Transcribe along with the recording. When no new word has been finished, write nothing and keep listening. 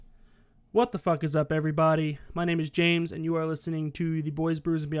What the fuck is up, everybody? My name is James, and you are listening to the Boys,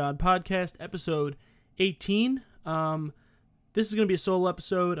 Brews, and Beyond podcast, episode 18. This is going to be a solo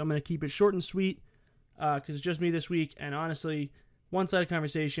episode. I'm going to keep it short and sweet, because it's just me this week, and honestly, one-sided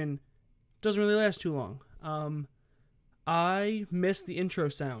conversation doesn't really last too long. I missed the intro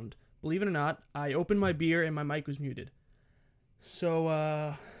sound. Believe it or not, I opened my beer and my mic was muted.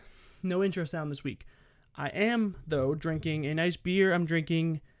 So, no intro sound this week. I am, though, drinking a nice beer. I'm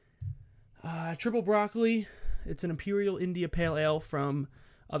drinking Triple Broccoli. It's an Imperial India Pale Ale from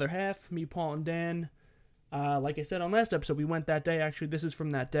Other Half, me, Paul, and Dan. Like I said on last episode, we went that day. Actually, this is from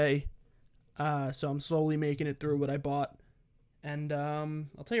that day. So I'm slowly making it through what I bought. And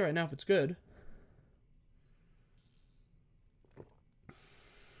I'll tell you right now if it's good.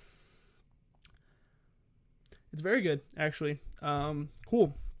 It's very good, actually.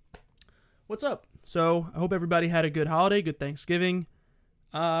 Cool. What's up? So, I hope everybody had a good holiday, good Thanksgiving.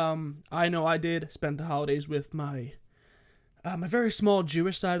 I know I did. Spent the holidays with my very small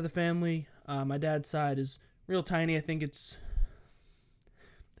Jewish side of the family. My dad's side is real tiny. I think there's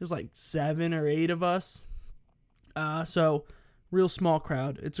like 7 or 8 of us. So real small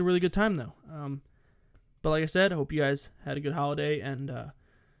crowd. It's a really good time though. But like I said, I hope you guys had a good holiday, and the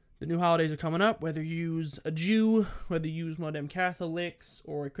new holidays are coming up. Whether you use a Jew, whether you use one of them Catholics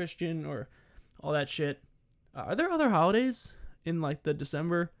or a Christian or all that shit. Are there other holidays in like the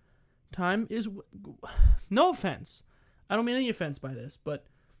December time? No offense, I don't mean any offense by this, but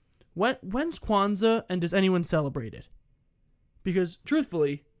when's Kwanzaa, and does anyone celebrate it? Because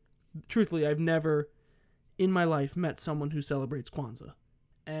truthfully, I've never in my life met someone who celebrates Kwanzaa,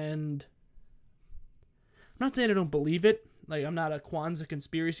 and I'm not saying I don't believe it. Like, I'm not a Kwanzaa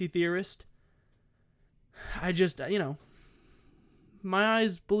conspiracy theorist. I just, my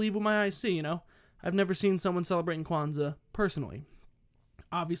eyes believe what my eyes see. I've never seen someone celebrating Kwanzaa personally.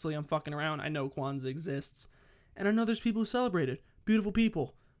 Obviously, I'm fucking around. I know Kwanzaa exists. And I know there's people who celebrate it. Beautiful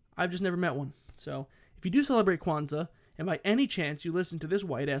people. I've just never met one. So, if you do celebrate Kwanzaa, and by any chance you listen to this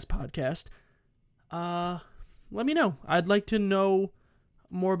white-ass podcast, let me know. I'd like to know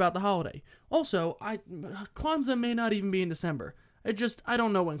more about the holiday. Also, Kwanzaa may not even be in December. I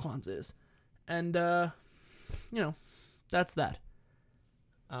don't know when Kwanzaa is. And, that's that.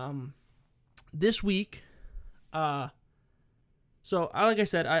 This week, so like I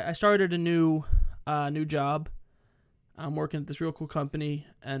said, I started a new job. I'm working at this real cool company,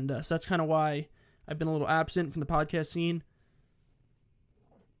 and so that's kind of why I've been a little absent from the podcast scene.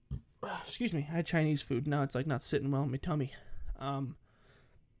 Excuse me, I had Chinese food. Now it's like not sitting well in my tummy.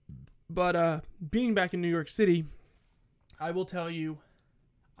 But being back in New York City, I will tell you,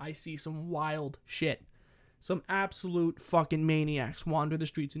 I see some wild shit. Some absolute fucking maniacs wander the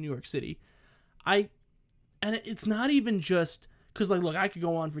streets of New York City. And it's not even just, because, look, I could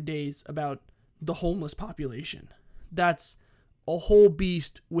go on for days about the homeless population. That's a whole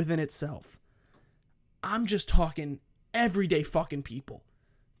beast within itself. I'm just talking everyday fucking people.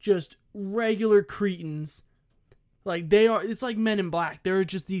 Just regular cretins. It's like Men in Black. There are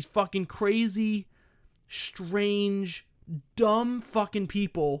just these fucking crazy, strange, dumb fucking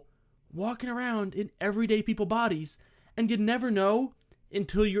people walking around in everyday people bodies, and you never know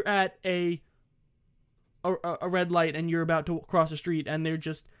until you're at a red light and you're about to cross the street and they're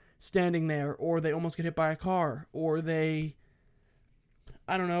just standing there, or they almost get hit by a car, or they,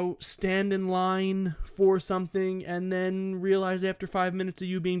 stand in line for something and then realize after 5 minutes of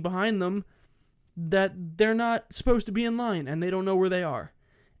you being behind them that they're not supposed to be in line and they don't know where they are.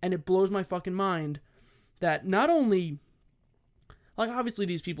 And it blows my fucking mind that not only, obviously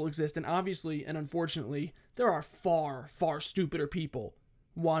these people exist, and obviously and unfortunately there are far, far stupider people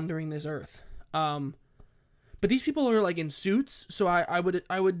wandering this earth. But these people are in suits, so I would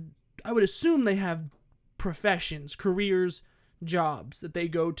assume they have professions, careers, jobs that they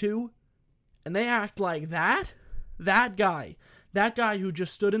go to, and they act like that guy who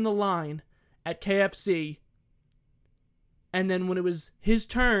just stood in the line at KFC, and then when it was his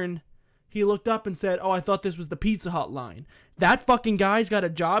turn, he looked up and said, "Oh, I thought this was the Pizza Hut line." That fucking guy's got a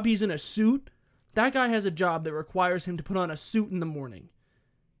job. He's in a suit. That guy has a job that requires him to put on a suit in the morning.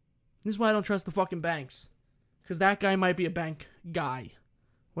 This is why I don't trust the fucking banks. Because that guy might be a bank guy.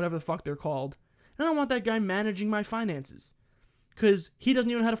 Whatever the fuck they're called. And I don't want that guy managing my finances. Because he doesn't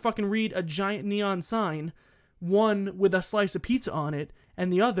even know how to fucking read a giant neon sign. One with a slice of pizza on it,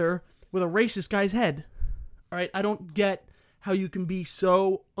 and the other with a racist guy's head. Alright, I don't get how you can be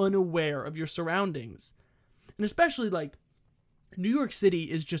so unaware of your surroundings. And especially, New York City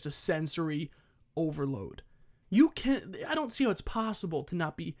is just a sensory overload. I don't see how it's possible to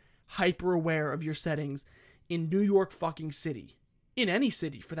not be hyper aware of your settings in New York fucking City. in any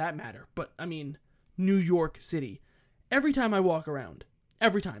city for that matter, but I mean, New York City. Every time I walk around,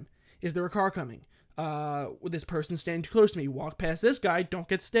 every time, is there a car coming? With this person standing too close to me, walk past this guy, don't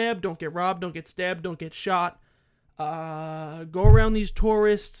get stabbed, don't get robbed, don't get stabbed, don't get shot. Go around these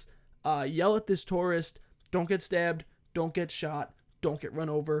tourists, yell at this tourist, don't get stabbed, don't get shot, don't get run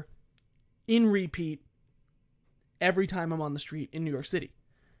over. In repeat, every time I'm on the street in New York City.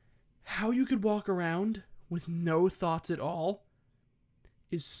 How you could walk around with no thoughts at all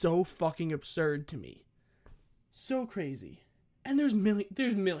is so fucking absurd to me. So crazy. And there's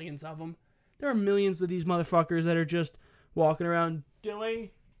millions of them. There are millions of these motherfuckers that are just walking around doing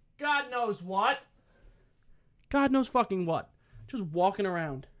God knows what. God knows fucking what. Just walking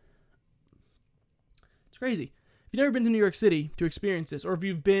around. It's crazy. If you've never been to New York City to experience this, or if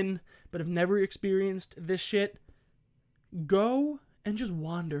you've been but have never experienced this shit, go and just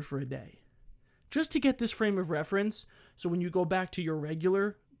wander for a day. Just to get this frame of reference, so when you go back to your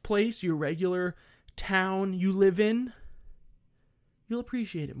regular place, your regular town you live in, you'll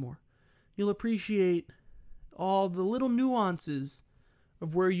appreciate it more. You'll appreciate all the little nuances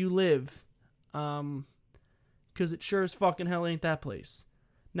of where you live. Because it sure as fucking hell ain't that place.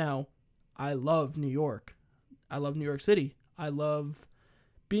 Now, I love New York. I love New York City. I love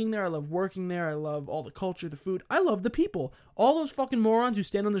being there. I love working there. I love all the culture, the food. I love the people. All those fucking morons who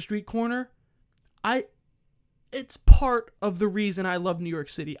stand on the street corner, it's part of the reason I love New York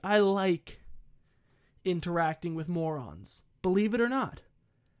City. I like interacting with morons. Believe it or not.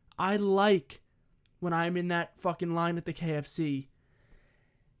 I like when I'm in that fucking line at the KFC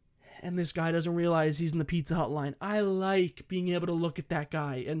and this guy doesn't realize he's in the Pizza Hut line. I like being able to look at that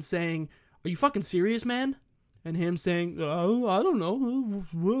guy and saying, "Are you fucking serious, man?" And him saying, "Oh, I don't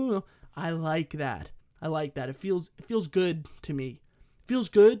know." I like that. I like that. It feels good to me. It feels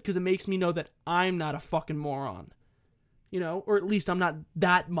good because it makes me know that I'm not a fucking moron. You know, or at least I'm not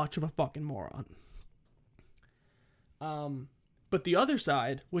that much of a fucking moron. But the other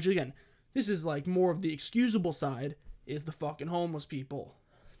side, which again, this is like more of the excusable side, is the fucking homeless people.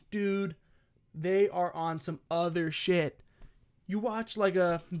 Dude, they are on some other shit. You watch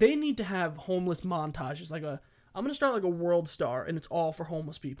they need to have homeless montages. I'm gonna start like a World Star, and it's all for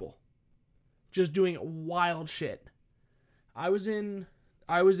homeless people. Just doing wild shit. I was in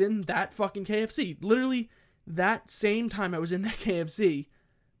that fucking KFC. Literally, that same time I was in that KFC,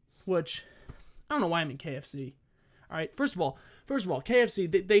 which, I don't know why I'm in KFC. Alright, first of all,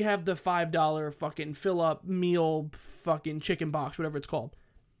 KFC, they have the $5 fucking fill-up meal fucking chicken box, whatever it's called.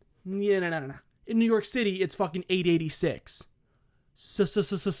 Yeah, no. In New York City, it's fucking $8.86.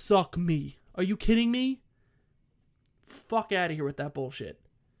 Suck me. Are you kidding me? Fuck out of here with that bullshit.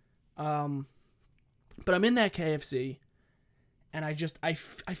 But I'm in that KFC, and I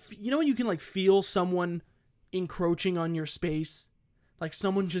you know when you can like feel someone encroaching on your space? Like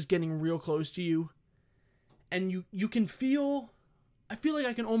someone just getting real close to you? And you can feel, I feel like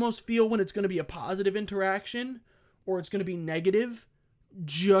I can almost feel when it's going to be a positive interaction or it's going to be negative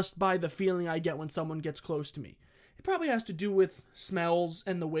just by the feeling I get when someone gets close to me. It probably has to do with smells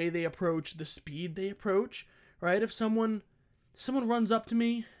and the way they approach, the speed they approach, right? If someone runs up to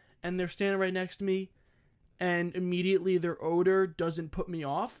me and they're standing right next to me and immediately their odor doesn't put me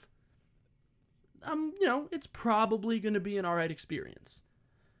off, it's probably going to be an alright experience.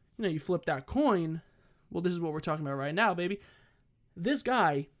 You flip that coin. Well, this is what we're talking about right now, baby. This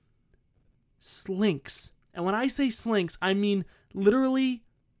guy slinks. And when I say slinks, I mean literally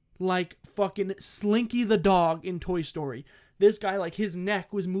like fucking Slinky the dog in Toy Story. This guy, like his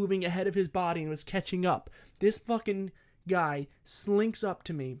neck was moving ahead of his body and was catching up. This fucking guy slinks up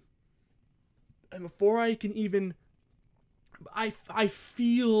to me. And before I can even... I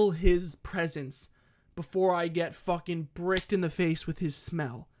feel his presence before I get fucking bricked in the face with his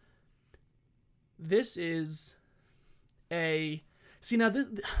smell. This is a... See, now this...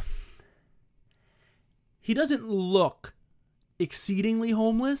 He doesn't look exceedingly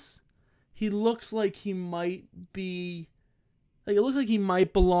homeless. He looks like he might be... Like, it looks like he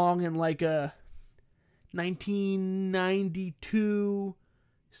might belong in, like, a 1992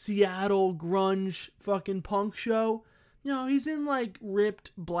 Seattle grunge fucking punk show. He's in, like,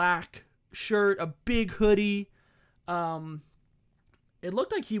 ripped black shirt, a big hoodie. It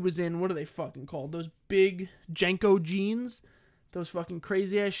looked like he was in, what are they fucking called? Those big Jenko jeans? Those fucking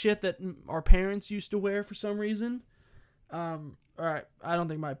crazy-ass shit that our parents used to wear for some reason. Alright, I don't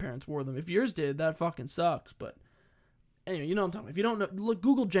think my parents wore them. If yours did, that fucking sucks, but... Anyway, you know what I'm talking about. If you don't know, look,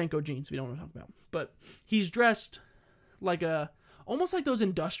 Google Jenko jeans if you don't know what I'm talking about. But he's dressed like almost like those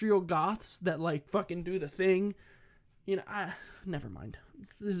industrial goths that, like, fucking do the thing. Never mind.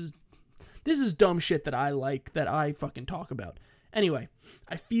 This is dumb shit that I like, that I fucking talk about. Anyway,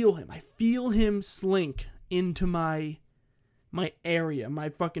 I feel him. I feel him slink into my area, my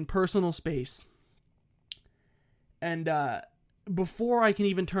fucking personal space. And before I can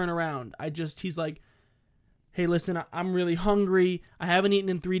even turn around, he's like, hey, listen, I'm really hungry. I haven't eaten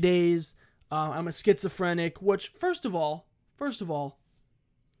in 3 days. I'm a schizophrenic, which, first of all,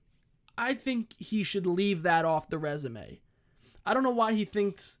 I think he should leave that off the resume. I don't know why he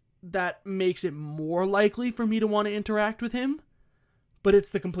thinks that makes it more likely for me to want to interact with him, but it's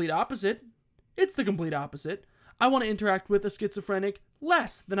the complete opposite. It's the complete opposite. I want to interact with a schizophrenic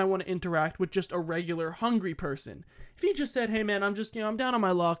less than I want to interact with just a regular hungry person. If he just said, hey man, I'm down on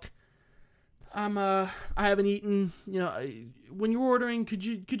my luck. I haven't eaten, when you're ordering, could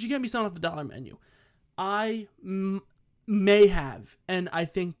you get me something off the dollar menu? I may have, and I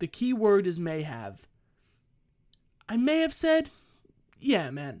think the key word is may have. I may have said, yeah,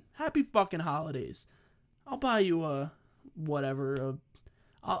 man, happy fucking holidays. I'll buy you whatever,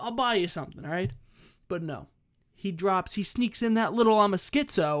 I'll buy you something, alright? But no. He sneaks in that little I'm a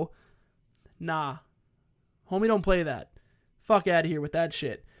schizo. Nah. Homie, don't play that. Fuck out of here with that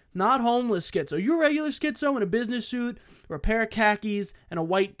shit. Not homeless schizo. You're a regular schizo in a business suit or a pair of khakis and a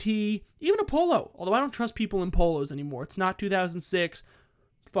white tee. Even a polo. Although I don't trust people in polos anymore. It's not 2006.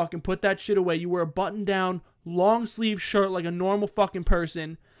 Fucking put that shit away. You wear a button-down, long-sleeve shirt like a normal fucking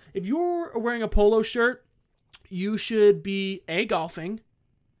person. If you're wearing a polo shirt, you should be A, golfing,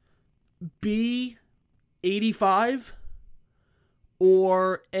 B, 85,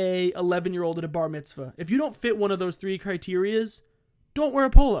 or a 11-year-old at a bar mitzvah. If you don't fit one of those 3 criterias, don't wear a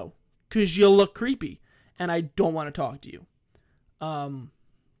polo, because you'll look creepy, and I don't want to talk to you.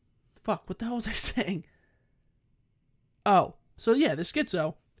 Fuck, what the hell was I saying? Oh, so yeah, the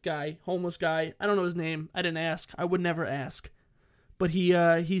schizo guy, homeless guy, I don't know his name, I didn't ask, I would never ask, but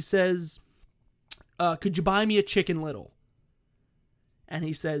he says, could you buy me a Chicken Little? And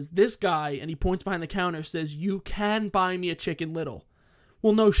he says, this guy, and he points behind the counter, says, you can buy me a Chicken Little.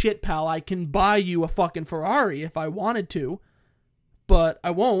 Well, no shit, pal. I can buy you a fucking Ferrari if I wanted to, but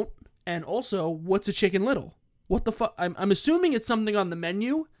I won't. And also, what's a Chicken Little? What the fuck? I'm assuming it's something on the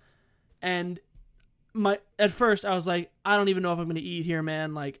menu. And at first, I was like, I don't even know if I'm going to eat here,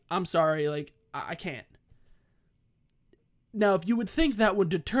 man. Like, I'm sorry. Like, I can't. Now, if you would think that would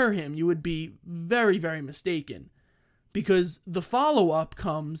deter him, you would be very, very mistaken. Because the follow-up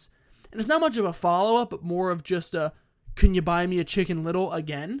comes, and it's not much of a follow-up, but more of just a, can you buy me a Chicken Little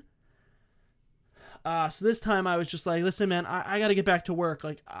again? So this time I was just like, listen, man, I got to get back to work.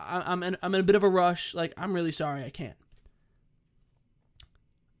 Like, I'm in a bit of a rush. Like, I'm really sorry, I can't.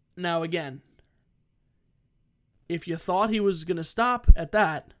 Now, again, if you thought he was going to stop at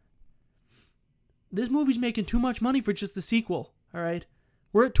that, this movie's making too much money for just the sequel, all right?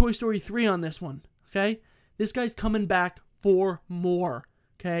 We're at Toy Story 3 on this one, okay? This guy's coming back for more,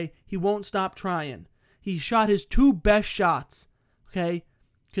 okay? He won't stop trying. He shot his 2 best shots, okay?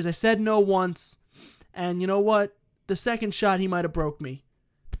 Because I said no once, and you know what? The second shot, he might have broke me.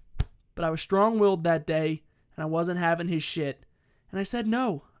 But I was strong-willed that day, and I wasn't having his shit. And I said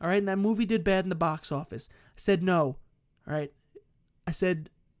no, all right? And that movie did bad in the box office. I said no, all right? I said...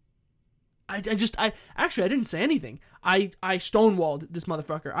 I didn't say anything. I stonewalled this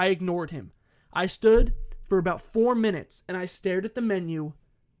motherfucker. I ignored him. I stood for about 4 minutes, and I stared at the menu,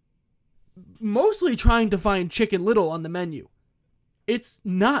 mostly trying to find Chicken Little on the menu. It's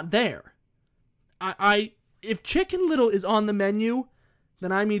not there. If Chicken Little is on the menu,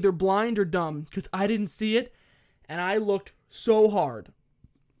 then I'm either blind or dumb, because I didn't see it, and I looked so hard.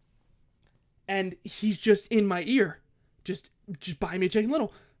 And he's just in my ear. Just buy me a Chicken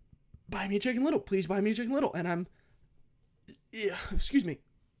Little. Buy me a Chicken Little. Please buy me a Chicken Little. And I'm... excuse me.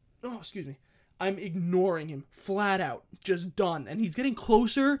 I'm ignoring him. Flat out. Just done. And he's getting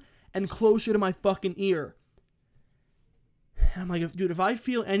closer and closer to my fucking ear. And I'm like, dude, if I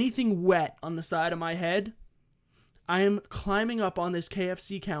feel anything wet on the side of my head, I am climbing up on this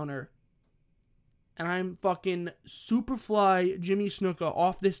KFC counter. And I'm fucking Superfly Jimmy Snuka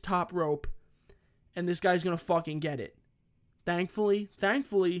off this top rope. And this guy's gonna fucking get it. Thankfully,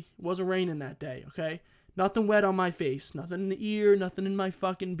 it wasn't raining that day, okay? Nothing wet on my face. Nothing in the ear, nothing in my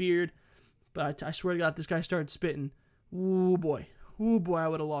fucking beard. But I swear to God, this guy started spitting. Ooh, boy, I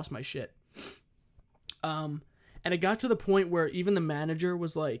would have lost my shit. And it got to the point where even the manager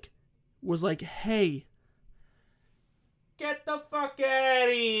was like, hey, get the fuck out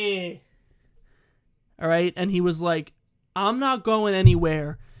of here. All right? And he was like, I'm not going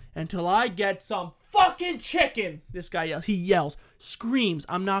anywhere until I get some fucking chicken. This guy yells. He yells, screams,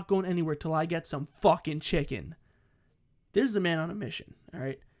 I'm not going anywhere till I get some fucking chicken. This is a man on a mission, all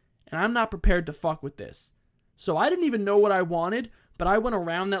right? And I'm not prepared to fuck with this. So I didn't even know what I wanted, but I went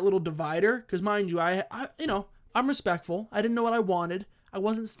around that little divider because, mind you, I'm respectful. I didn't know what I wanted. I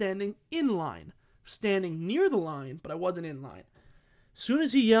wasn't standing in line. Standing near the line, but I wasn't in line. Soon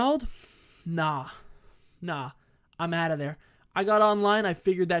as he yelled, nah, I'm out of there. I got online. I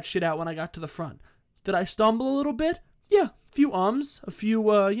figured that shit out when I got to the front. Did I stumble a little bit? Yeah, a few a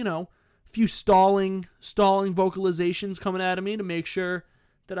few stalling vocalizations coming out of me to make sure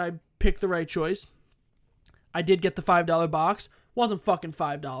that I picked the right choice. I did get the $5 box. Wasn't fucking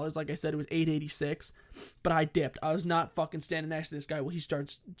 $5. Like I said, it was $8.86. But I dipped. I was not fucking standing next to this guy while he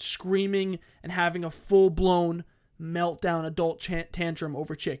starts screaming and having a full-blown meltdown adult tantrum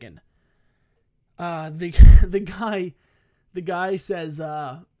over chicken. The guy says,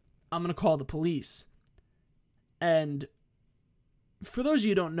 I'm gonna call the police. And for those of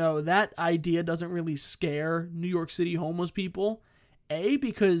you who don't know, that idea doesn't really scare New York City homeless people.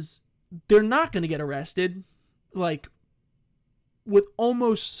 Because they're not gonna get arrested. Like, with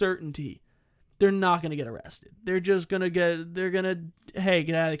almost certainty, they're not going to get arrested. They're just going to hey,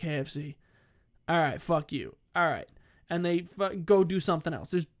 get out of the KFC. All right, fuck you. All right. And they go do something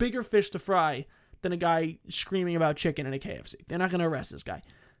else. There's bigger fish to fry than a guy screaming about chicken in a KFC. They're not going to arrest this guy.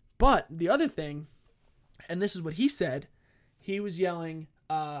 But the other thing, and this is what he said, he was yelling,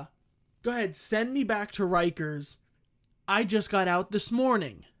 go ahead, send me back to Rikers. I just got out this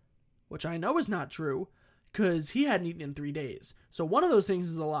morning. Which I know is not true, because he hadn't eaten in 3 days. So one of those things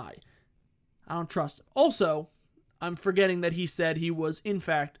is a lie. I don't trust him. Also, I'm forgetting that he said he was, in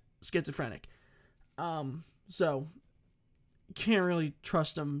fact, schizophrenic. So, can't really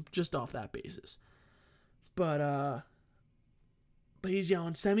trust him just off that basis. But he's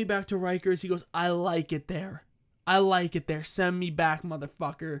yelling, send me back to Rikers. He goes, I like it there. I like it there. Send me back,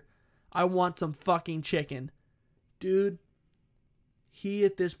 motherfucker. I want some fucking chicken. Dude, he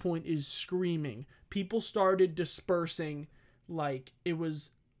at this point is screaming. People started dispersing like it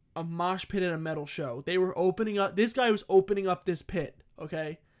was a mosh pit at a metal show. They were opening up. This guy was opening up this pit,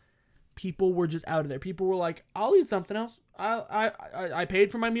 okay? People were just out of there. People were like, I'll eat something else. I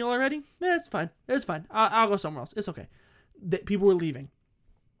paid for my meal already. Yeah, it's fine. It's fine. I'll go somewhere else. It's okay. People were leaving.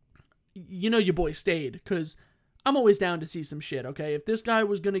 You know your boy stayed, because I'm always down to see some shit, okay? If this guy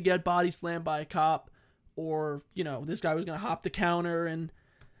was going to get body slammed by a cop, or, this guy was going to hop the counter and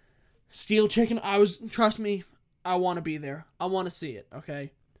steal chicken, trust me, I want to be there. I want to see it,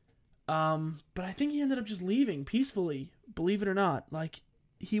 okay? But I think he ended up just leaving peacefully, believe it or not. Like,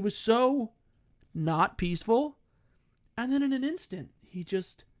 he was so not peaceful, and then in an instant, he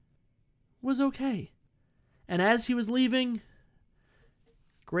just was okay. And as he was leaving,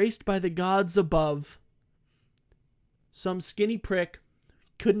 graced by the gods above, some skinny prick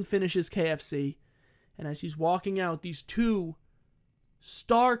couldn't finish his KFC, and as he's walking out, these two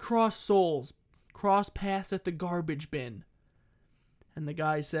star-crossed souls cross paths at the garbage bin. And the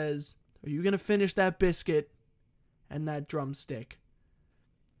guy says, are you going to finish that biscuit and that drumstick?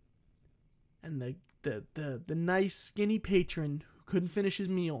 And the nice skinny patron who couldn't finish his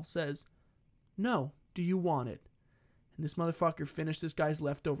meal says, no, do you want it? And this motherfucker finished this guy's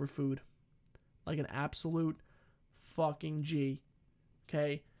leftover food. Like an absolute fucking G.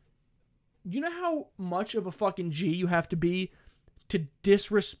 Okay? You know how much of a fucking G you have to be to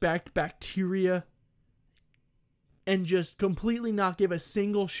disrespect bacteria and just completely not give a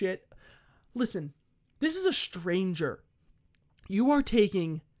single shit? Listen, this is a stranger. You are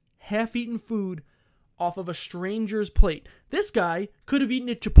taking half-eaten food off of a stranger's plate. This guy could have eaten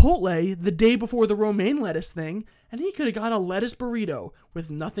at Chipotle the day before the romaine lettuce thing, and he could have got a lettuce burrito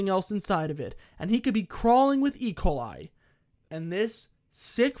with nothing else inside of it, and he could be crawling with E. coli. And this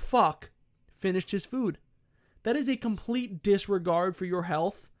sick fuck finished his food. That is a complete disregard for your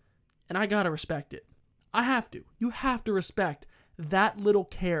health, and I gotta respect it. I have to. You have to respect that little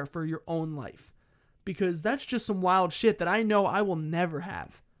care for your own life, because that's just some wild shit that I know I will never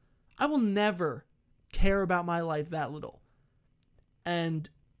have. I will never care about my life that little. And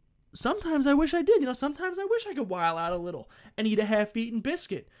sometimes I wish I did. Sometimes I wish I could while out a little and eat a half-eaten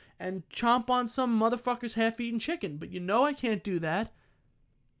biscuit and chomp on some motherfucker's half-eaten chicken. But I can't do that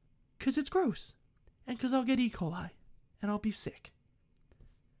because it's gross and because I'll get E. coli and I'll be sick.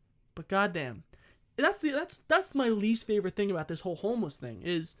 But goddamn, that's my least favorite thing about this whole homeless thing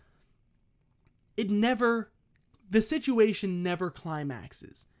is the situation never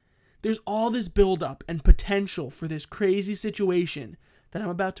climaxes. There's all this buildup and potential for this crazy situation that I'm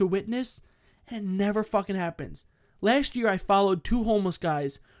about to witness, and it never fucking happens. Last year, I followed two homeless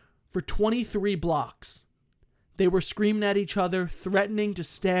guys for 23 blocks. They were screaming at each other, threatening to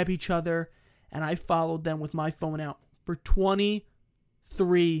stab each other, and I followed them with my phone out for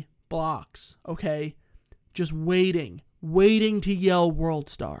 23 blocks, okay? just waiting to yell World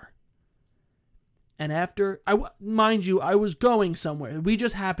Star. And after, mind you, I was going somewhere. We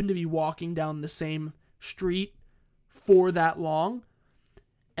just happened to be walking down the same street for that long.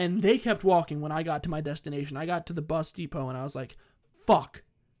 And they kept walking when I got to my destination. I got to the bus depot and I was like, fuck.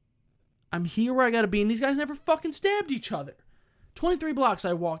 I'm here where I gotta be. And these guys never fucking stabbed each other. 23 blocks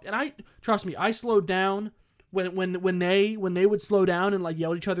I walked. And trust me, I slowed down. When they would slow down and like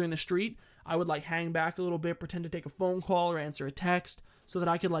yell at each other in the street, I would like hang back a little bit, pretend to take a phone call or answer a text so that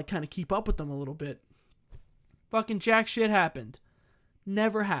I could like kind of keep up with them a little bit. Fucking jack shit happened.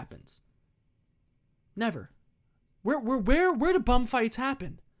 Never happens. Never. Where do bum fights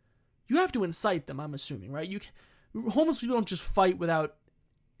happen? You have to incite them, I'm assuming, right? Homeless people don't just fight without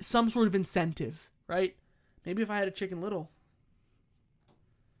some sort of incentive, right? Maybe if I had a Chicken Little.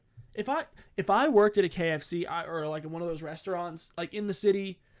 If I worked at a KFC or like in one of those restaurants like in the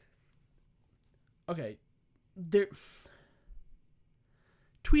city, okay,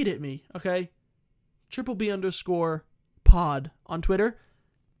 tweet at me, okay? @B_pod on Twitter.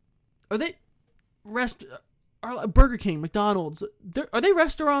 Are they Burger King, McDonald's? Are they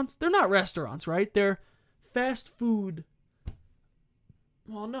restaurants? They're not restaurants, right? They're fast food.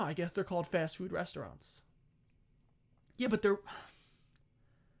 Well, no, I guess they're called fast food restaurants. Yeah, but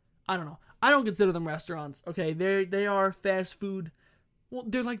I don't know. I don't consider them restaurants. Okay, they are fast food. Well,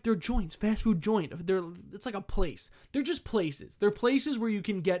 they're joints, fast food joint. It's like a place. They're just places. They're places where you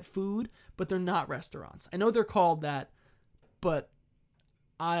can get food, but they're not restaurants. I know they're called that, but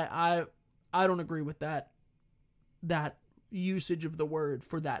I don't agree with that usage of the word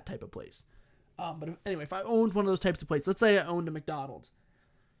for that type of place. But anyway, if I owned one of those types of places, let's say I owned a McDonald's,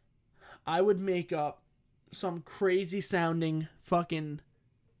 I would make up some crazy sounding fucking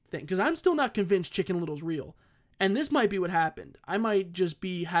thing, because I'm still not convinced Chicken Little's real. And this might be what happened. I might just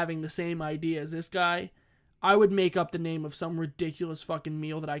be having the same idea as this guy. I would make up the name of some ridiculous fucking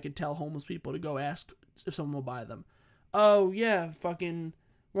meal that I could tell homeless people to go ask if someone will buy them. Oh, yeah, fucking,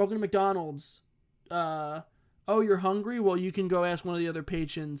 welcome to McDonald's. Oh, you're hungry? Well, you can go ask one of the other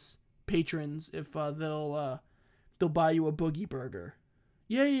patrons if they'll buy you a boogie burger.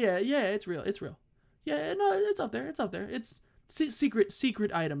 Yeah, it's real. Yeah, no, it's up there. It's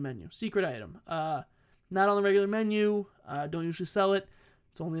secret item menu. Secret item. Not on the regular menu. Don't usually sell it.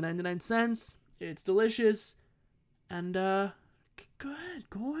 It's only 99 cents. It's delicious. And go ahead.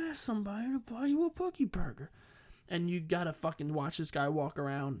 Go ask somebody to buy you a boogie burger. And you gotta fucking watch this guy walk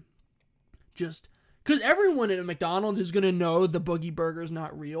around. Just because everyone at a McDonald's is gonna know the boogie burger's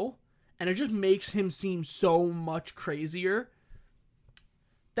not real. And it just makes him seem so much crazier.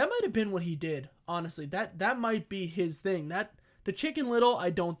 That might have been what he did, honestly. That might be his thing. The Chicken Little, I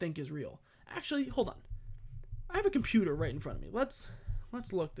don't think is real. Actually, hold on. I have a computer right in front of me. Let's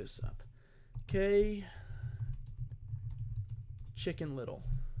look this up. Okay. Chicken Little.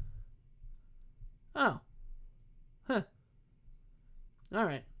 Oh. Huh. All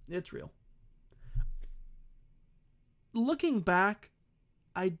right. It's real. Looking back,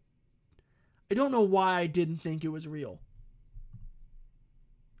 I don't know why I didn't think it was real.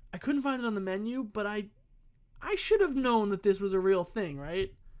 I couldn't find it on the menu, but I should have known that this was a real thing,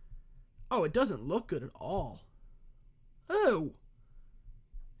 right? Oh, it doesn't look good at all. Oh.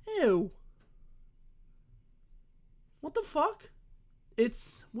 Ew. What the fuck?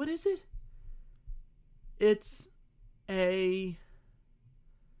 What is it? It's a...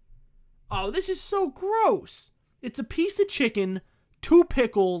 Oh, this is so gross. It's a piece of chicken, 2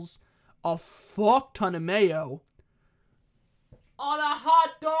 pickles, a fuck ton of mayo, on a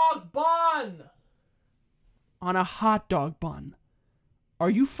hot dog bun! On a hot dog bun. Are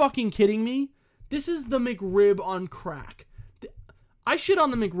you fucking kidding me? This is the McRib on crack. I shit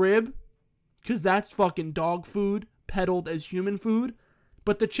on the McRib, because that's fucking dog food, peddled as human food.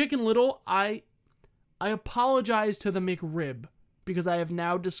 But the Chicken Little, I apologize to the McRib, because I have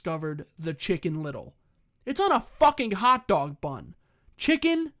now discovered the Chicken Little. It's on a fucking hot dog bun.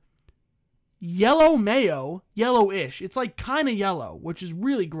 Chicken, yellow mayo, yellowish. It's like kind of yellow, which is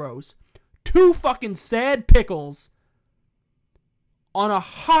really gross. 2 fucking sad pickles on a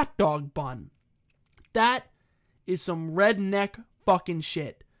hot dog bun. That is some redneck fucking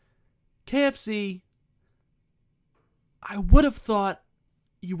shit. KFC, I would have thought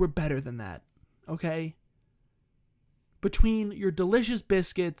you were better than that, okay? Between your delicious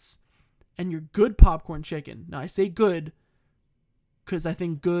biscuits and your good popcorn chicken. Now, I say good because I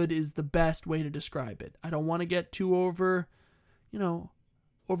think good is the best way to describe it. I don't want to get too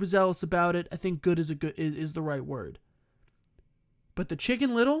overzealous about it. I think good is the right word. But the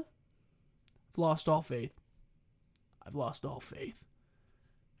Chicken Little, I've lost all faith.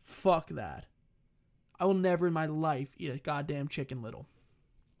 Fuck that. I will never in my life eat a goddamn Chicken Little.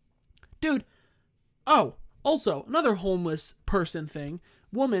 Dude, oh, also, another homeless person thing.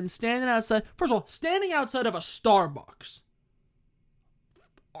 Woman standing outside. First of all, standing outside of a Starbucks.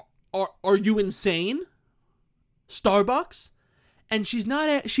 Are you insane? Starbucks? And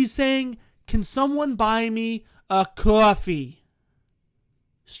she's saying, can someone buy me a coffee?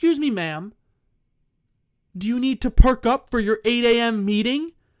 Excuse me, ma'am. Do you need to perk up for your 8 a.m.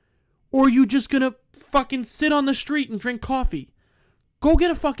 meeting? Or are you just gonna fucking sit on the street and drink coffee? Go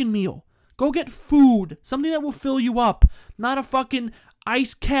get a fucking meal. Go get food. Something that will fill you up. Not a fucking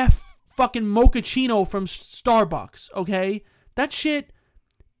ice caf fucking mochaccino from Starbucks, okay? That shit,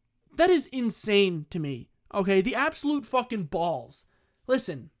 that is insane to me, okay? The absolute fucking balls.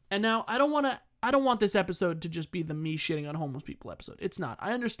 Listen, and now I don't want this episode to just be the me shitting on homeless people episode. It's not.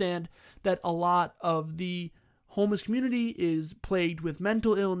 I understand that a lot of the homeless community is plagued with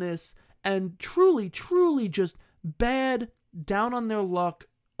mental illness and truly, truly just bad, down on their luck,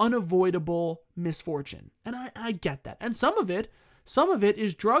 unavoidable misfortune. And I get that. And some of it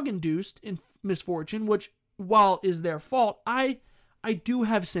is drug-induced in misfortune, which, while is their fault, I do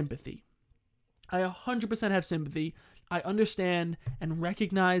have sympathy. I 100% have sympathy. I understand and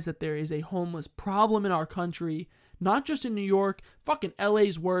recognize that there is a homeless problem in our country, not just in New York. Fucking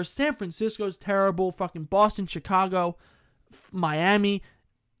LA's worse. San Francisco's terrible. Fucking Boston, Chicago, Miami.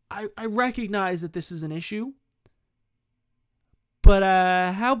 I recognize that this is an issue. But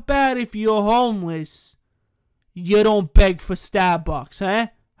how about if you're homeless, you don't beg for Starbucks, eh?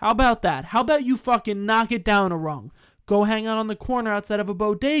 How about that? How about you fucking knock it down a rung? Go hang out on the corner outside of a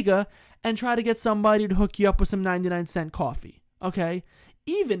bodega and try to get somebody to hook you up with some 99-cent coffee, okay?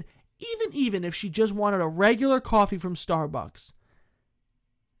 Even if she just wanted a regular coffee from Starbucks,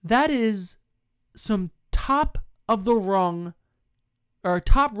 that is some top of the rung, or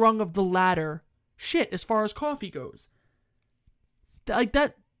top rung of the ladder shit as far as coffee goes. Like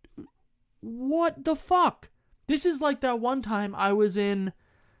that, what the fuck? This is like that one time I was in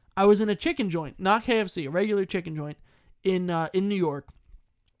a chicken joint, not KFC, a regular chicken joint in New York.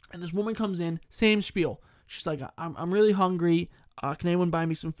 And this woman comes in, same spiel. She's like, I'm really hungry. Can anyone buy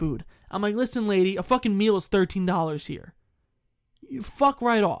me some food? I'm like, listen, lady, a fucking meal is $13 here. You fuck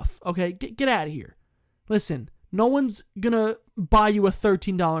right off, okay? Get out of here. Listen, no one's gonna buy you a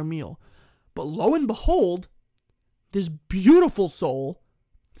 $13 meal. But lo and behold, this beautiful soul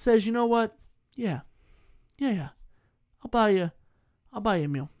says, you know what? Yeah. I'll buy you a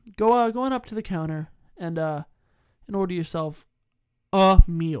meal. Go on up to the counter and order yourself a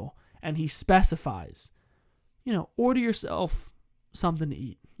meal. And he specifies, order yourself something to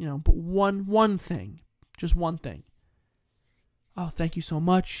eat, but one thing, just one thing. Oh, thank you so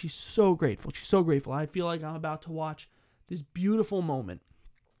much. She's so grateful. I feel like I'm about to watch this beautiful moment.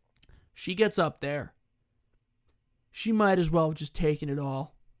 She gets up there. She might as well have just taken it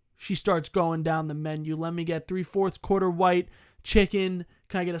all. She starts going down the menu. Let me get 3/4 quarter white chicken.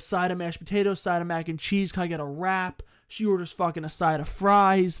 Can I get a side of mashed potatoes, side of mac and cheese? Can I get a wrap? She orders fucking a side of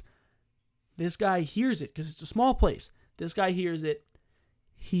fries. This guy hears it because it's a small place. This guy hears it.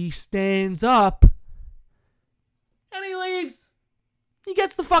 He stands up and he leaves. He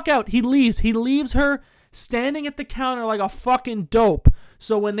gets the fuck out. He leaves. He leaves her standing at the counter like a fucking dope.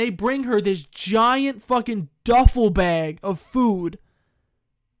 So when they bring her this giant fucking duffel bag of food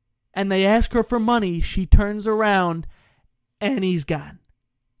and they ask her for money, she turns around and he's gone.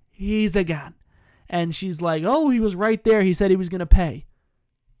 He's a gone. And she's like, oh, he was right there. He said he was going to pay.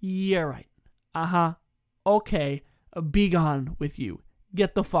 Yeah, right. Uh-huh. Okay. Be gone with you.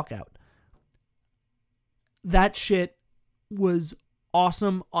 Get the fuck out. That shit was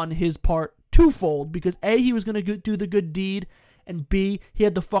awesome on his part twofold, because A, he was going to do the good deed, and B, he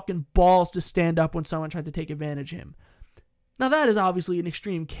had the fucking balls to stand up when someone tried to take advantage of him. Now that is obviously an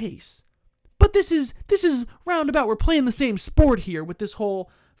extreme case, but this is roundabout. We're playing the same sport here with this whole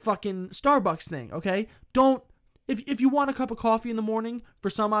fucking Starbucks thing, okay? If you want a cup of coffee in the morning for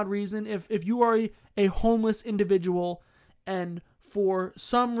some odd reason, if you are a homeless individual and for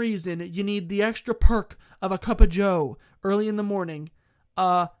some reason you need the extra perk of a cup of joe early in the morning,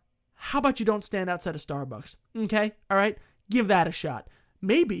 how about you don't stand outside of Starbucks? Okay? All right? Give that a shot.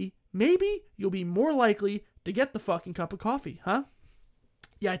 Maybe you'll be more likely to get the fucking cup of coffee, huh?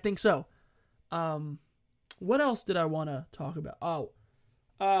 Yeah, I think so. What else did I want to talk about?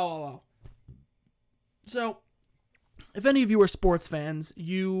 Oh. So, if any of you are sports fans,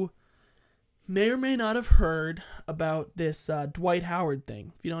 you may or may not have heard about this Dwight Howard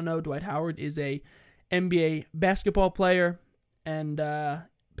thing. If you don't know, Dwight Howard is a NBA basketball player, and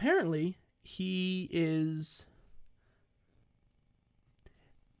apparently he is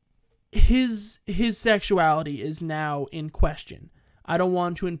his sexuality is now in question. I don't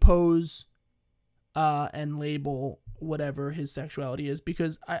want to impose and label whatever his sexuality is,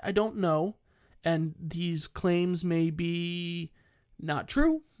 because I don't know, and these claims may be not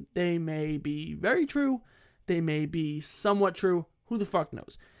true. They may be very true. They may be somewhat true. Who the fuck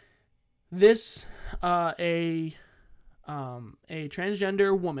knows? This a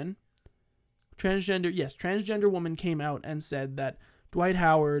transgender woman, transgender woman came out and said that Dwight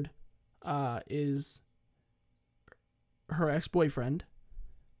Howard is her ex-boyfriend.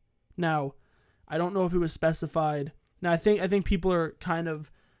 Now, I don't know if it was specified. Now, I think people are kind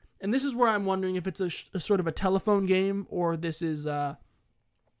of, and this is where I'm wondering if it's a sort of a telephone game, or this is, there's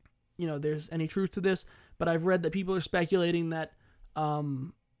any truth to this. But I've read that people are speculating that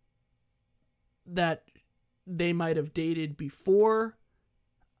that they might have dated before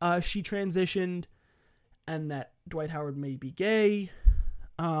she transitioned, and that Dwight Howard may be gay,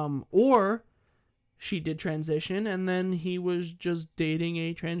 or she did transition and then he was just dating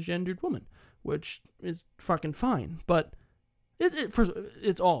a transgendered woman, which is fucking fine. But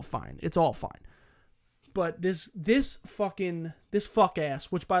it's all fine. It's all fine. But this fuck ass,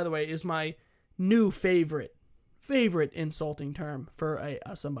 which by the way is my new favorite insulting term for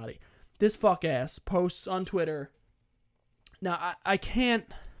somebody. This fuck ass posts on Twitter. Now I can't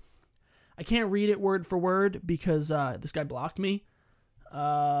read it word for word because this guy blocked me,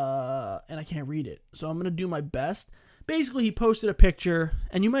 and I can't read it. So I'm gonna do my best. Basically, he posted a picture,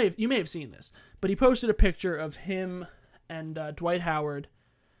 and you may have seen this, but he posted a picture of him and Dwight Howard,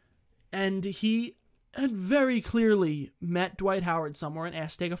 and he had very clearly met Dwight Howard somewhere and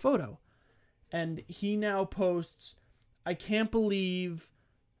asked to take a photo. And he now posts, "I can't believe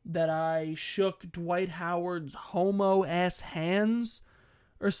that I shook Dwight Howard's homo-ass hands,"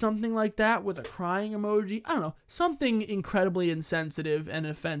 or something like that, with a crying emoji. I don't know. Something incredibly insensitive and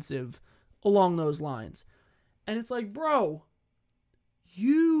offensive along those lines. And it's like, bro,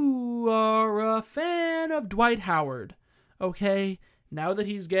 you are a fan of Dwight Howard, okay? Now that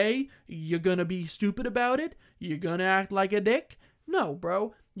he's gay, you're gonna be stupid about it? You're gonna act like a dick? No,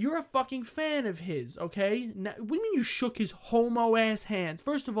 bro. You're a fucking fan of his, okay? Now, what do you mean you shook his homo-ass hands?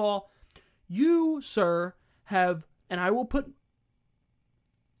 First of all, you, sir, have, and I will put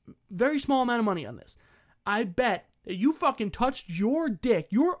very small amount of money on this, I bet that you fucking touched your dick,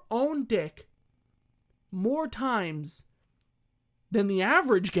 your own dick, more times than the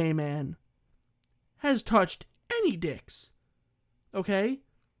average gay man has touched any dicks. Okay?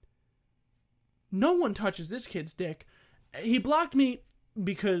 No one touches this kid's dick. He blocked me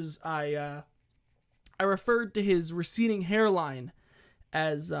because I referred to his receding hairline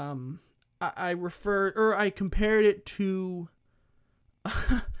as I compared it to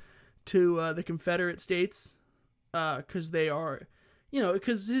the Confederate States, because they are,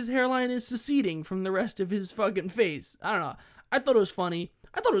 because his hairline is seceding from the rest of his fucking face. I don't know. I thought it was funny.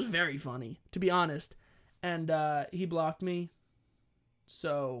 I thought it was very funny, to be honest. And he blocked me.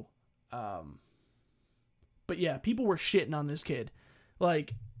 So, but yeah, people were shitting on this kid.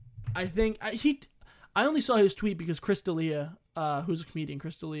 Like, I think I only saw his tweet because Chris D'Elia, who's a comedian,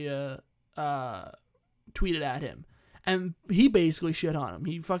 Chris D'Elia, tweeted at him. And he basically shit on him.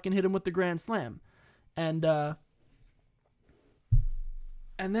 He fucking hit him with the grand slam. And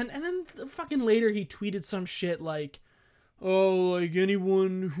then fucking later he tweeted some shit like, "Oh, like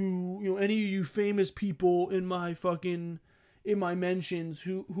anyone who, any of you famous people in my mentions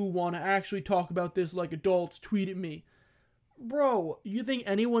who want to actually talk about this like adults, tweet at me." Bro, you think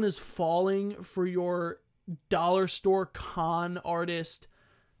anyone is falling for your dollar store con artist,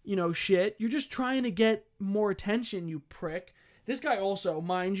 shit? You're just trying to get more attention, you prick. This guy also,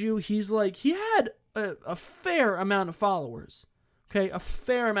 mind you, he had a fair amount of followers. Okay, a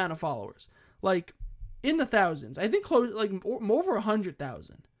fair amount of followers. Like, in the thousands. I think close, like, over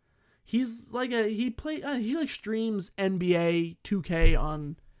 100,000. He's like he streams NBA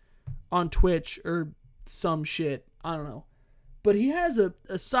 2K on Twitch or some shit. I don't know. But he has a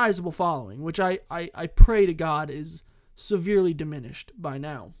sizable following, which I pray to God is severely diminished by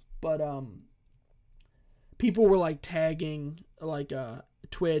now. But people were like tagging like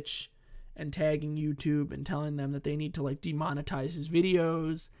Twitch and tagging YouTube and telling them that they need to like demonetize his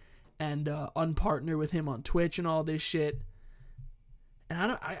videos and unpartner with him on Twitch and all this shit.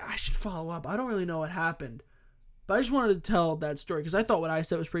 And I should follow up. I don't really know what happened, but I just wanted to tell that story because I thought what I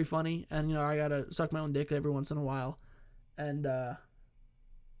said was pretty funny, and I gotta suck my own dick every once in a while, and I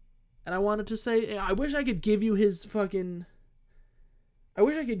wanted to say I wish I could give you his fucking. I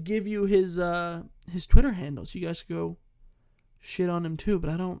wish I could give you his Twitter handle so you guys could go shit on him too, but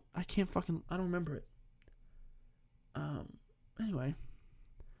I don't remember it. Anyway,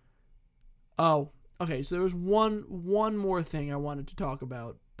 Oh, okay. So there was one more thing I wanted to talk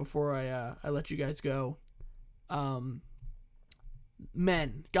about before I let you guys go.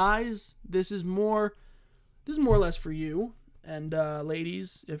 Men, guys, this is more or less for you, and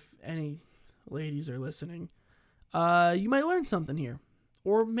ladies, if any ladies are listening, you might learn something here,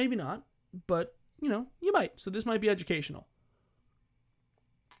 or maybe not, but you might. So this might be educational.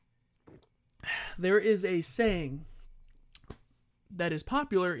 There is a saying that is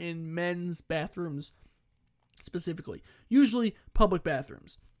popular in men's bathrooms, specifically, usually public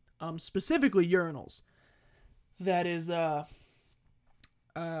bathrooms, specifically urinals. That is,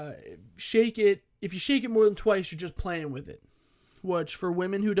 shake it. If you shake it more than twice, you're just playing with it. Which, for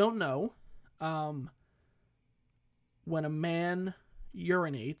women who don't know, when a man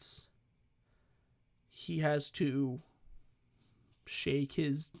urinates, he has to shake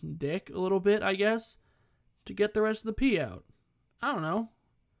his dick a little bit, I guess, to get the rest of the pee out. I don't know.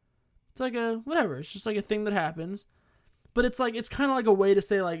 It's like whatever. It's just like a thing that happens. But it's kind of like a way to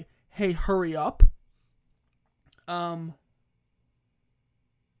say, like, hey, hurry up.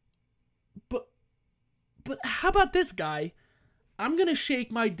 But how about this, guy? I'm going to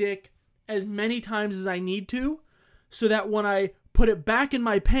shake my dick as many times as I need to, so that when I put it back in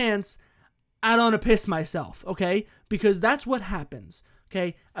my pants, I don't want to piss myself, okay? Because that's what happens,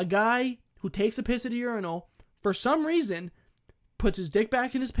 okay? A guy who takes a piss at a urinal, for some reason, puts his dick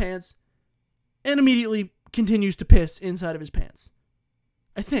back in his pants, and immediately continues to piss inside of his pants.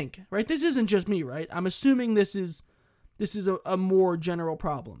 I think, right? This isn't just me, right? I'm assuming this is a more general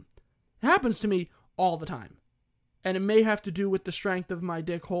problem. It happens to me all the time. And it may have to do with the strength of my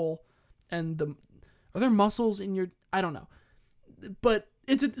dick hole and are there muscles in your, I don't know. But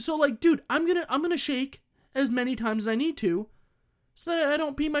dude, I'm gonna shake as many times as I need to so that I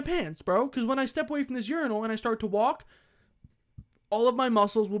don't pee my pants, bro. Because when I step away from this urinal and I start to walk, all of my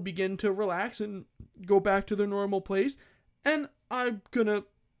muscles will begin to relax and go back to their normal place. And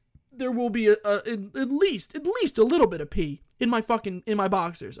there will be at least a little bit of pee in my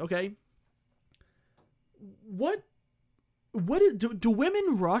boxers, okay? Do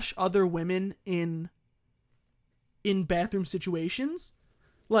women rush other women in bathroom situations?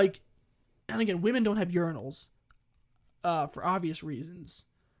 Like, and again, women don't have urinals, for obvious reasons.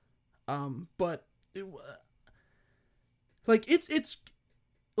 But it's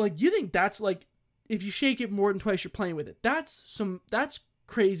like, you think that's like, if you shake it more than twice, you're playing with it. That's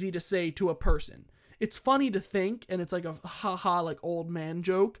crazy to say to a person. It's funny to think, and it's like a haha, like old man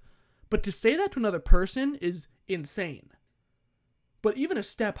joke. But to say that to another person is insane. But even a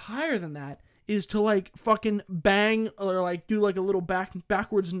step higher than that is to like fucking bang or like do like a little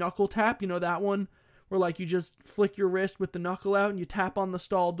backwards knuckle tap. You know that one where like you just flick your wrist with the knuckle out and you tap on the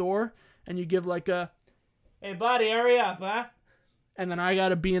stall door and you give like a, hey buddy, hurry up, huh? And then I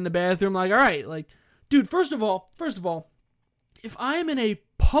gotta be in the bathroom like, all right, like, dude, first of all, if I am in a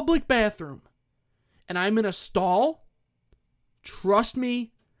public bathroom and I'm in a stall, trust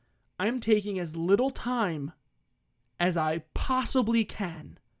me, I'm taking as little time as I possibly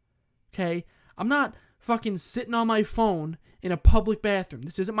can. Okay? I'm not fucking sitting on my phone in a public bathroom.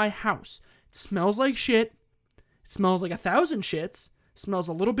 This isn't my house. It smells like shit. It smells like 1,000 shits. It smells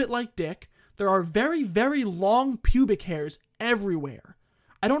a little bit like dick. There are very, very long pubic hairs everywhere.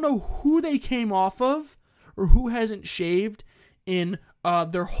 I don't know who they came off of or who hasn't shaved in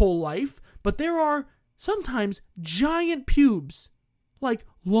their whole life, but there are sometimes giant pubes. Like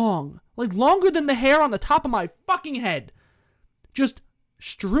longer than the hair on the top of my fucking head. Just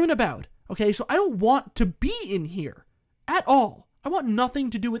strewn about, okay? So I don't want to be in here at all. I want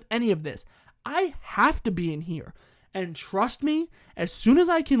nothing to do with any of this. I have to be in here. And trust me, as soon as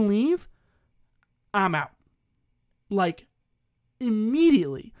I can leave, I'm out. Like,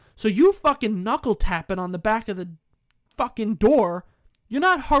 immediately. So you fucking knuckle tapping on the back of the fucking door, you're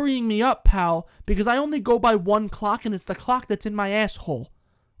not hurrying me up, pal, because I only go by one clock and it's the clock that's in my asshole.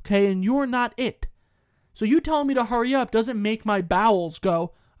 Okay, and you're not it. So you telling me to hurry up doesn't make my bowels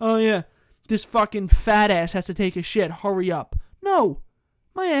go, oh yeah, this fucking fat ass has to take a shit, hurry up. No,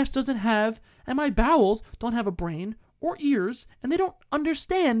 my ass doesn't have, and my bowels don't have a brain or ears, and they don't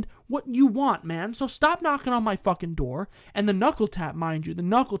understand what you want, man. So stop knocking on my fucking door. And the knuckle tap, mind you, the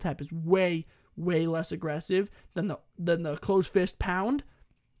knuckle tap is way less aggressive than the closed fist pound.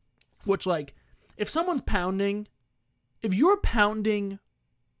 Which, like, if someone's pounding, if you're pounding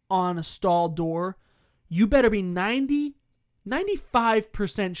on a stall door, you better be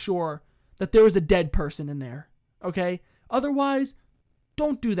 95% sure that there was a dead person in there, okay? Otherwise,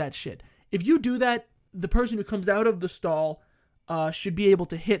 don't do that shit. If you do that, the person who comes out of the stall should be able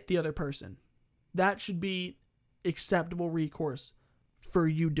to hit the other person. That should be acceptable recourse for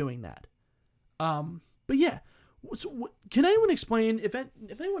you doing that. But yeah, can anyone explain, if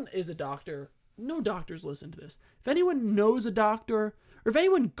anyone is a doctor, no doctors listen to this, if anyone knows a doctor, or if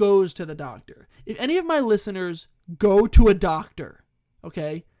anyone goes to the doctor, if any of my listeners go to a doctor,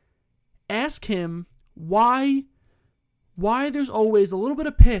 okay, ask him why there's always a little bit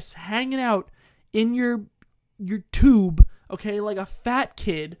of piss hanging out in your tube, okay, like a fat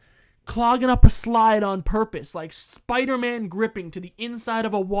kid clogging up a slide on purpose, like Spider-Man gripping to the inside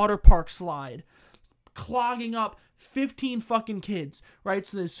of a water park slide, clogging up 15 fucking kids, right?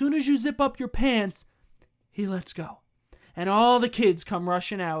 So as soon as you zip up your pants, he lets go. And all the kids come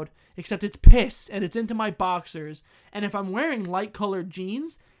rushing out, except it's piss, and it's into my boxers, and if I'm wearing light-colored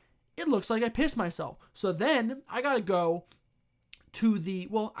jeans, it looks like I pissed myself. So then, I gotta go to the,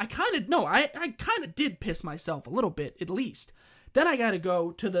 well, I kind of did piss myself a little bit, at least. Then I gotta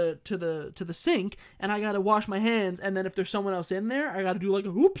go to the sink, and I gotta wash my hands, and then if there's someone else in there, I gotta do like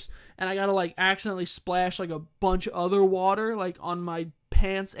a whoops, and I gotta like accidentally splash like a bunch of other water like on my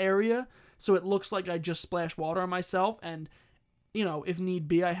pants area, so it looks like I just splashed water on myself, and you know, if need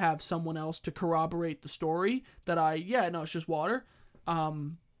be, I have someone else to corroborate the story that it's just water.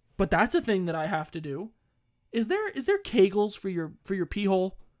 But that's a thing that I have to do. Is there Kegels for your pee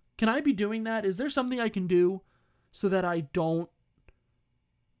hole? Can I be doing that? Is there something I can do so that I don't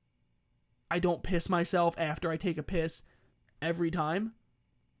piss myself after I take a piss every time?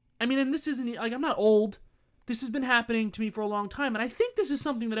 I mean, and this isn't, like, I'm not old. This has been happening to me for a long time, and I think this is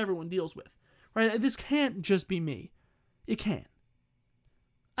something that everyone deals with, right? This can't just be me. It can't.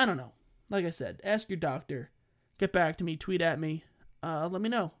 I don't know. Like I said, ask your doctor. Get back to me. Tweet at me. Let me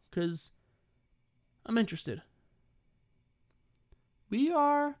know, because I'm interested. Hey,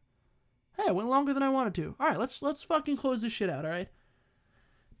 I went longer than I wanted to. All right, let's fucking close this shit out, all right?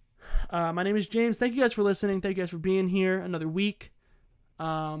 My name is James. Thank you guys for listening. Thank you guys for being here another week.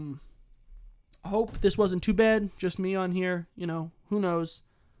 I hope this wasn't too bad. Just me on here. You know, who knows?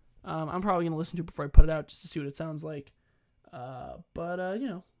 I'm probably going to listen to it before I put it out just to see what it sounds like. But you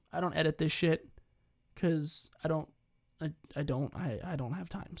know, I don't edit this shit because I don't have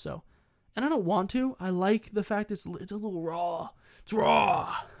time. So, and I don't want to. I like the fact it's a little raw. It's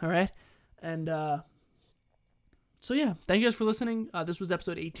raw. All right. And, so yeah, thank you guys for listening. This was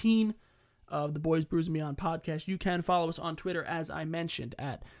episode 18 of the Boys Brews and Beyond podcast. You can follow us on Twitter, as I mentioned,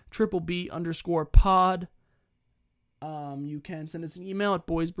 at @BB_pod. You can send us an email at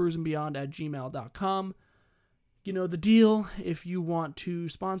boysbrewsandbeyond@gmail.com. You know the deal. If you want to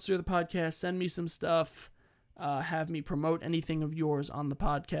sponsor the podcast, send me some stuff. Have me promote anything of yours on the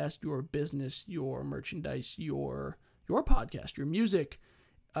podcast, your business, your merchandise, your podcast, your music.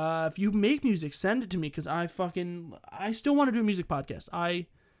 If you make music, send it to me, because I still want to do a music podcast.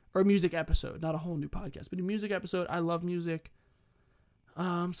 Or a music episode, not a whole new podcast, but a music episode. I love music.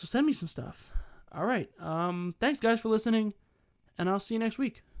 So send me some stuff. All right. Thanks guys for listening, and I'll see you next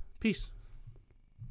week. Peace.